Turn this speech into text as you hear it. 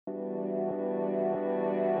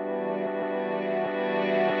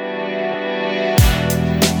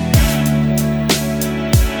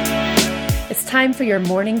time for your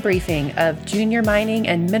morning briefing of junior mining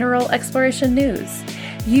and mineral exploration news.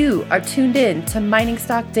 You are tuned in to Mining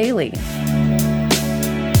Stock Daily.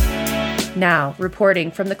 Now, reporting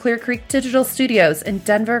from the Clear Creek Digital Studios in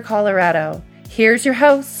Denver, Colorado, here's your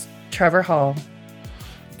host, Trevor Hall.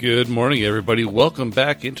 Good morning, everybody. Welcome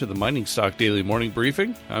back into the Mining Stock Daily Morning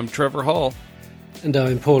Briefing. I'm Trevor Hall. And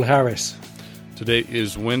I'm Paul Harris. Today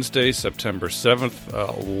is Wednesday, September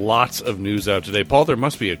 7th. Lots of news out today. Paul, there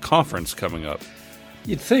must be a conference coming up.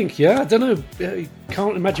 You'd think, yeah. I don't know.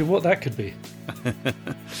 Can't imagine what that could be.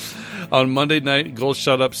 On Monday night, gold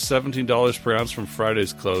shot up $17 per ounce from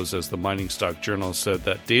Friday's close as the Mining Stock Journal said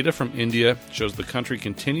that data from India shows the country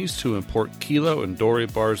continues to import kilo and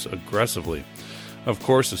doré bars aggressively. Of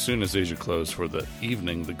course, as soon as Asia closed for the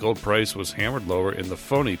evening, the gold price was hammered lower in the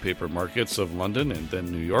phony paper markets of London and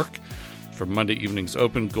then New York. From Monday evening's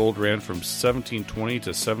open, gold ran from $1,720 to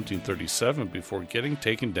 $1,737 before getting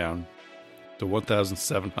taken down to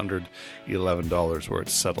 $1,711 where it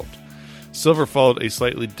settled. Silver followed a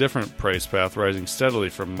slightly different price path, rising steadily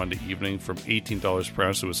from Monday evening from $18 per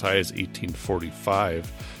ounce to as high as $18.45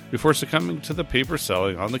 before succumbing to the paper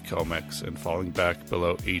selling on the COMEX and falling back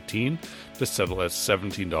below $18 to settle at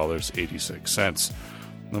 $17.86.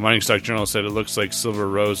 The Mining Stock Journal said it looks like silver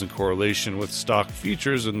rose in correlation with stock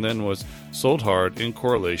futures and then was sold hard in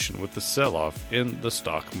correlation with the sell-off in the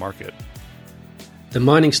stock market. The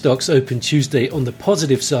mining stocks opened Tuesday on the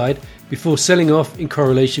positive side before selling off in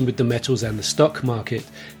correlation with the metals and the stock market.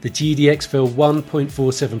 The GDX fell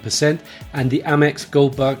 1.47% and the Amex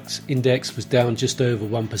Gold Bucks Index was down just over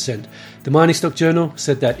 1%. The Mining Stock Journal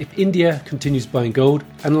said that if India continues buying gold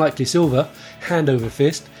and likely silver hand over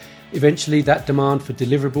fist, eventually that demand for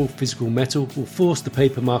deliverable physical metal will force the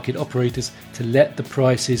paper market operators to let the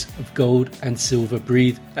prices of gold and silver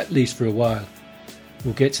breathe, at least for a while.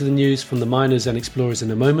 We'll get to the news from the miners and explorers in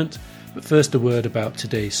a moment, but first a word about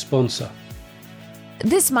today's sponsor.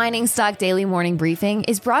 This Mining Stock Daily Morning Briefing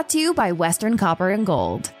is brought to you by Western Copper and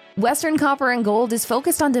Gold. Western Copper and Gold is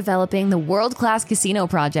focused on developing the world-class casino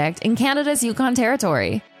project in Canada's Yukon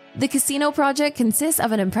Territory. The casino project consists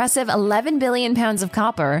of an impressive 11 billion pounds of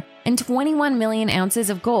copper and 21 million ounces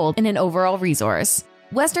of gold in an overall resource.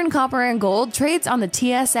 Western Copper and Gold trades on the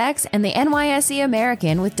TSX and the NYSE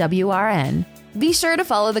American with WRN. Be sure to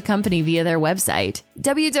follow the company via their website,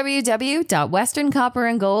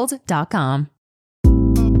 www.westerncopperandgold.com.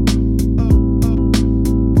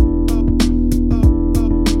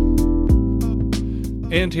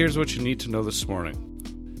 And here's what you need to know this morning.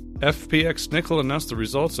 FPX Nickel announced the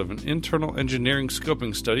results of an internal engineering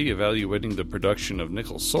scoping study evaluating the production of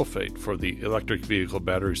nickel sulfate for the electric vehicle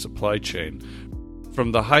battery supply chain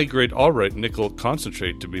from the high-grade Allright nickel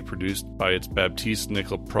concentrate to be produced by its Baptiste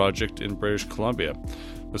Nickel project in British Columbia.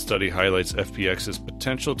 The study highlights FPX's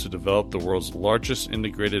potential to develop the world's largest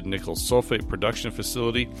integrated nickel sulfate production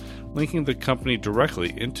facility, linking the company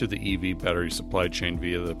directly into the EV battery supply chain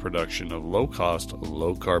via the production of low-cost,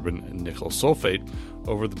 low-carbon nickel sulfate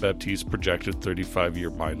over the Baptiste projected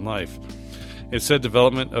 35-year mine life. It said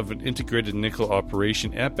development of an integrated nickel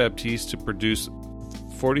operation at Baptiste to produce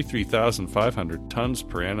 43,500 tons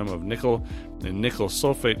per annum of nickel and nickel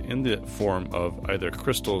sulfate in the form of either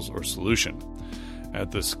crystals or solution.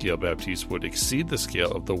 At this scale, Baptiste would exceed the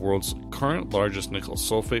scale of the world's current largest nickel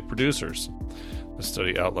sulfate producers. The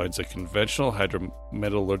study outlines a conventional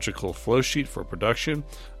hydrometallurgical flowsheet for production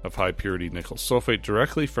of high-purity nickel sulfate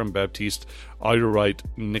directly from Baptiste Allright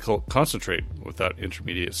nickel concentrate without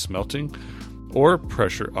intermediate smelting or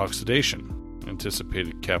pressure oxidation.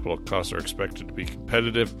 Anticipated capital costs are expected to be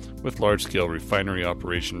competitive with large-scale refinery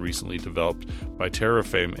operation recently developed by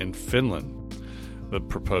Terrafame in Finland. The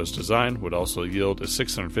proposed design would also yield a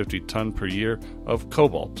 650 ton per year of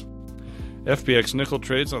cobalt. FPX Nickel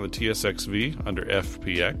trades on the TSXV under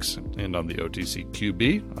FPX and on the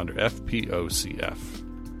OTCQB under FPOCF.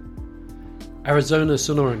 Arizona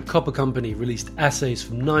Sonoran Copper Company released assays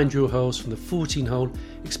from 9 drill holes from the 14-hole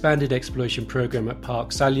expanded exploration program at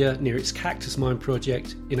Park Salyer near its Cactus Mine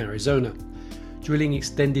project in Arizona. Drilling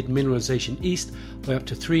extended mineralization east by up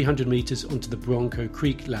to 300 meters onto the Bronco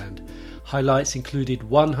Creek land. Highlights included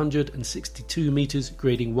 162 meters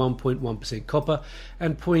grading 1.1% copper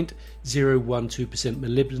and 0.012%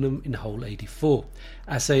 molybdenum in hole 84.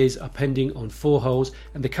 Assays are pending on 4 holes,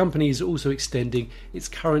 and the company is also extending its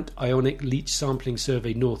current ionic leach sampling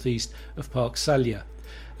survey northeast of Park Salyer,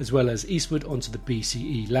 as well as eastward onto the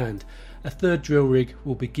BCE land. A third drill rig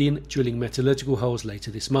will begin drilling metallurgical holes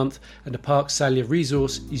later this month, and a Park Salyer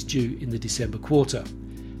resource is due in the December quarter.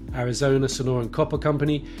 Arizona Sonoran Copper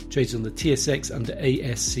Company trades on the TSX under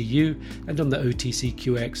ASCU and on the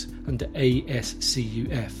OTCQX under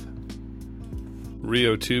ASCUF.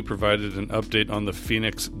 Rio 2 provided an update on the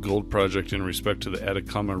Phoenix Gold Project in respect to the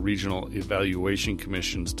Atacama Regional Evaluation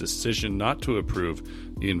Commission's decision not to approve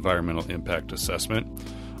the Environmental Impact Assessment.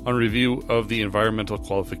 On review of the Environmental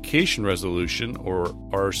Qualification Resolution, or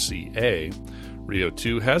RCA, Rio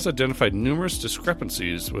 2 has identified numerous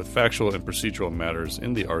discrepancies with factual and procedural matters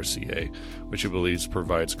in the RCA, which it believes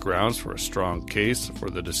provides grounds for a strong case for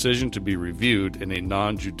the decision to be reviewed in a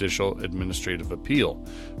non-judicial administrative appeal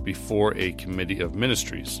before a committee of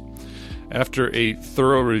ministries. After a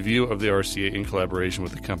thorough review of the RCA in collaboration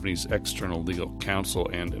with the company's external legal counsel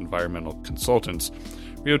and environmental consultants,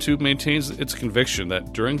 Rio 2 maintains its conviction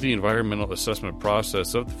that during the environmental assessment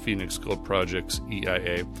process of the Phoenix Gold Project's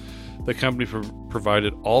EIA, the company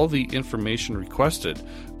provided all the information requested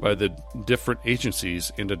by the different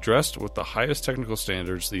agencies and addressed with the highest technical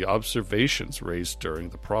standards the observations raised during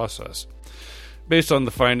the process. Based on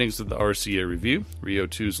the findings of the RCA review, Rio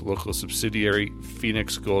 2's local subsidiary,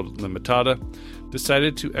 Phoenix Gold Limitada,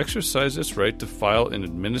 decided to exercise its right to file an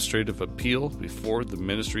administrative appeal before the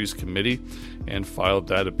Ministries Committee and filed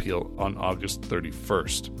that appeal on August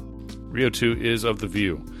 31st. Rio 2 is of the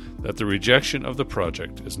view that the rejection of the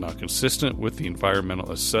project is not consistent with the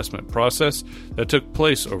environmental assessment process that took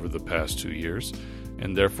place over the past 2 years,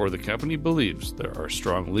 and therefore the company believes there are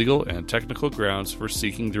strong legal and technical grounds for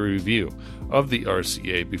seeking the review of the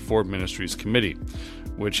RCA before Ministries Committee,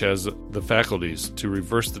 which has the faculties to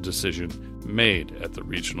reverse the decision made at the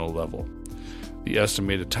regional level. The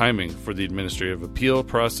estimated timing for the administrative appeal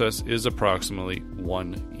process is approximately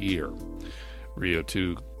 1 year. Rio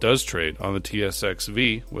 2 does trade on the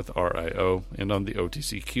TSXV with RIO and on the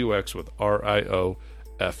OTCQX with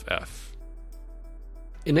RIO-FF.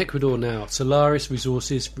 In Ecuador now, Solaris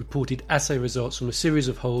Resources reported assay results from a series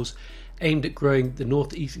of holes aimed at growing the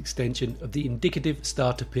northeast extension of the indicative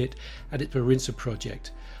starter pit at its Parinza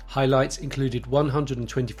project. Highlights included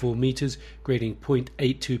 124 metres grading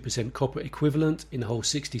 0.82% copper equivalent in hole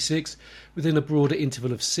 66, within a broader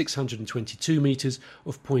interval of 622 metres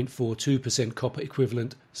of 0.42% copper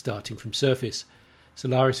equivalent starting from surface.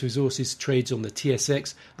 Solaris Resources trades on the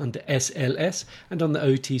TSX under SLS and on the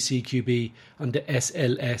OTCQB under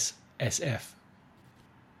SLS-SF.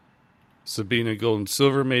 Sabina Gold and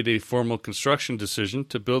Silver made a formal construction decision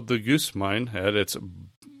to build the Goose Mine at its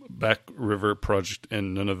Back River project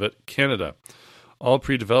in Nunavut, Canada. All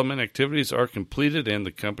pre-development activities are completed and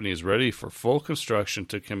the company is ready for full construction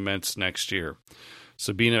to commence next year.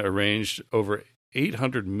 Sabina arranged over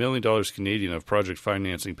 $800 million Canadian of project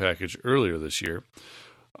financing package earlier this year.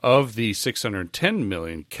 Of the $610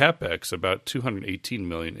 million capex, about $218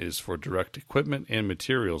 million is for direct equipment and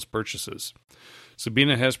materials purchases.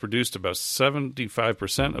 Sabina has produced about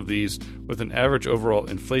 75% of these, with an average overall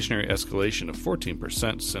inflationary escalation of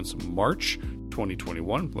 14% since March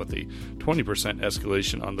 2021, with a 20%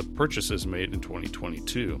 escalation on the purchases made in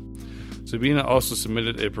 2022. Sabina also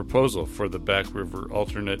submitted a proposal for the Back River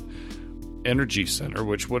Alternate Energy Center,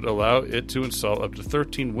 which would allow it to install up to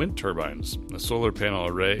 13 wind turbines, a solar panel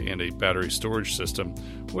array, and a battery storage system,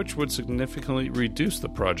 which would significantly reduce the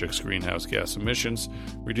project's greenhouse gas emissions,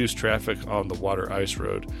 reduce traffic on the water ice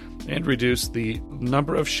road, and reduce the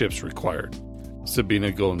number of ships required.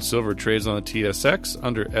 Sabina Gold and Silver trades on the TSX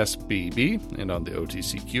under SBB and on the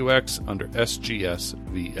OTCQX under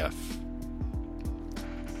SGSVF.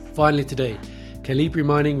 Finally today, Calibri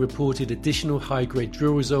Mining reported additional high-grade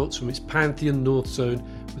drill results from its Pantheon North Zone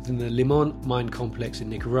within the Limon mine complex in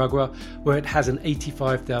Nicaragua, where it has an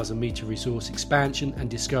 85,000-metre resource expansion and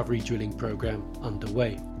discovery drilling program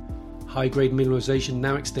underway. High-grade mineralization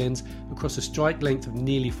now extends across a strike length of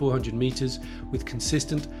nearly 400 metres, with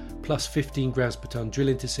consistent plus 15 grams per tonne drill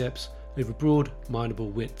intercepts over broad, mineable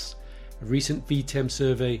widths. A recent VTEM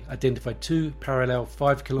survey identified 2 parallel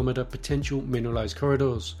 5-kilometre potential mineralised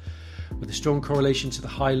corridors, with a strong correlation to the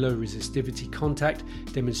high-low resistivity contact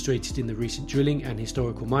demonstrated in the recent drilling and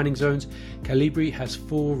historical mining zones. Calibri has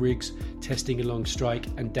 4 rigs testing along strike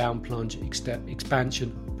and down plunge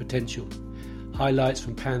expansion potential. Highlights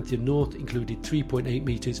from Pantheon North included 3.8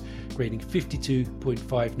 metres grading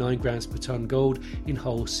 52.59 grams per tonne gold in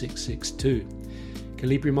hole 662.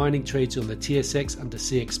 Calibri Mining trades on the TSX under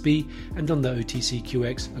CXB and on the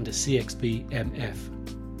OTCQX under CXB-MF.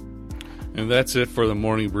 And that's it for the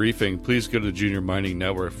morning briefing. Please go to Junior Mining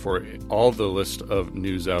Network for all the list of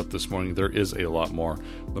news out this morning. There is a lot more.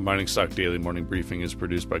 The Mining Stock Daily Morning Briefing is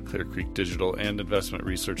produced by Clear Creek Digital and Investment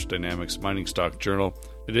Research Dynamics Mining Stock Journal.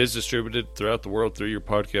 It is distributed throughout the world through your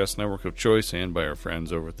podcast network of choice and by our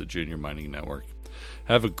friends over at the Junior Mining Network.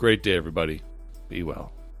 Have a great day, everybody. Be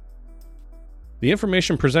well. The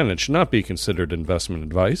information presented should not be considered investment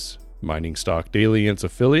advice. Mining Stock Daily and its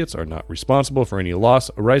affiliates are not responsible for any loss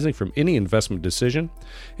arising from any investment decision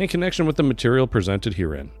in connection with the material presented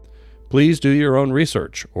herein. Please do your own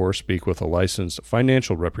research or speak with a licensed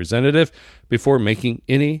financial representative before making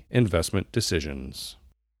any investment decisions.